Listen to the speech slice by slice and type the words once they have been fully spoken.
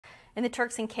In the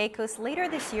Turks and Caicos later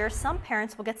this year, some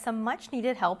parents will get some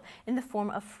much-needed help in the form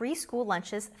of free school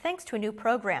lunches thanks to a new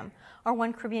program. Our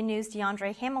One Caribbean News'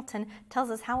 DeAndre Hamilton tells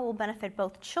us how it will benefit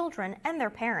both children and their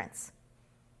parents.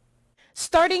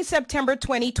 Starting September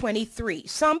 2023,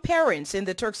 some parents in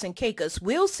the Turks and Caicos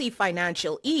will see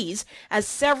financial ease as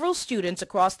several students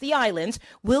across the islands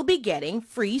will be getting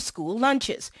free school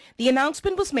lunches. The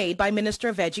announcement was made by Minister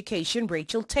of Education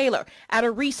Rachel Taylor at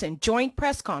a recent joint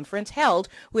press conference held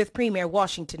with Premier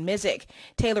Washington Mizik.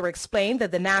 Taylor explained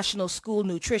that the National School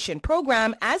Nutrition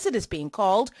Program, as it is being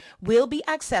called, will be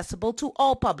accessible to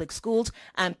all public schools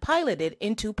and piloted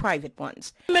into private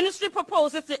ones. The ministry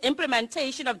proposes the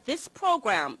implementation of this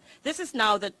program. This is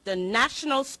now the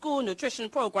National School Nutrition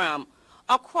Program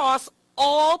across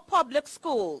all public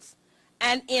schools,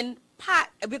 and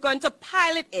we're going to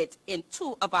pilot it in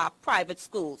 2 of our private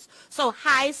schools. So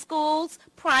high schools,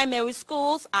 primary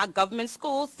schools, our government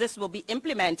schools, this will be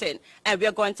implemented, and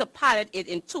we're going to pilot it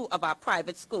in 2 of our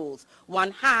private schools,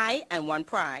 1 high and 1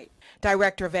 private.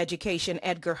 Director of Education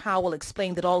Edgar Howell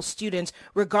explained that all students,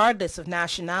 regardless of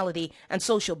nationality and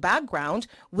social background,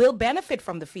 will benefit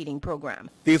from the feeding program.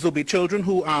 These will be children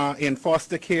who are in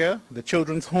foster care, the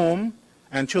children's home,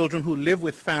 and children who live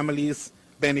with families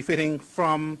benefiting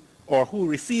from or who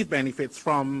receive benefits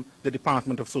from the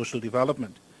Department of Social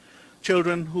Development.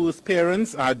 Children whose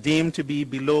parents are deemed to be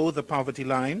below the poverty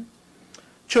line.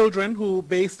 Children who,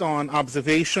 based on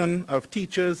observation of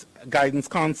teachers, guidance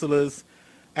counselors,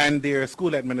 and their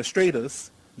school administrators,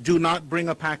 do not bring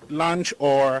a packed lunch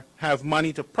or have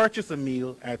money to purchase a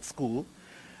meal at school.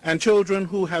 And children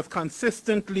who have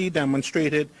consistently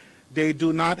demonstrated they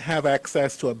do not have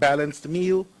access to a balanced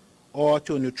meal or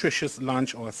to a nutritious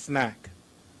lunch or snack.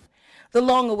 The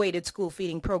long-awaited school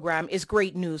feeding program is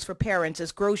great news for parents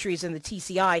as groceries in the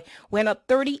TCI went up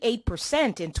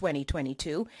 38% in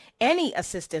 2022. Any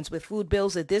assistance with food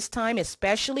bills at this time,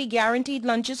 especially guaranteed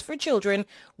lunches for children,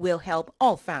 will help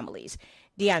all families.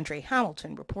 DeAndre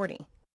Hamilton reporting.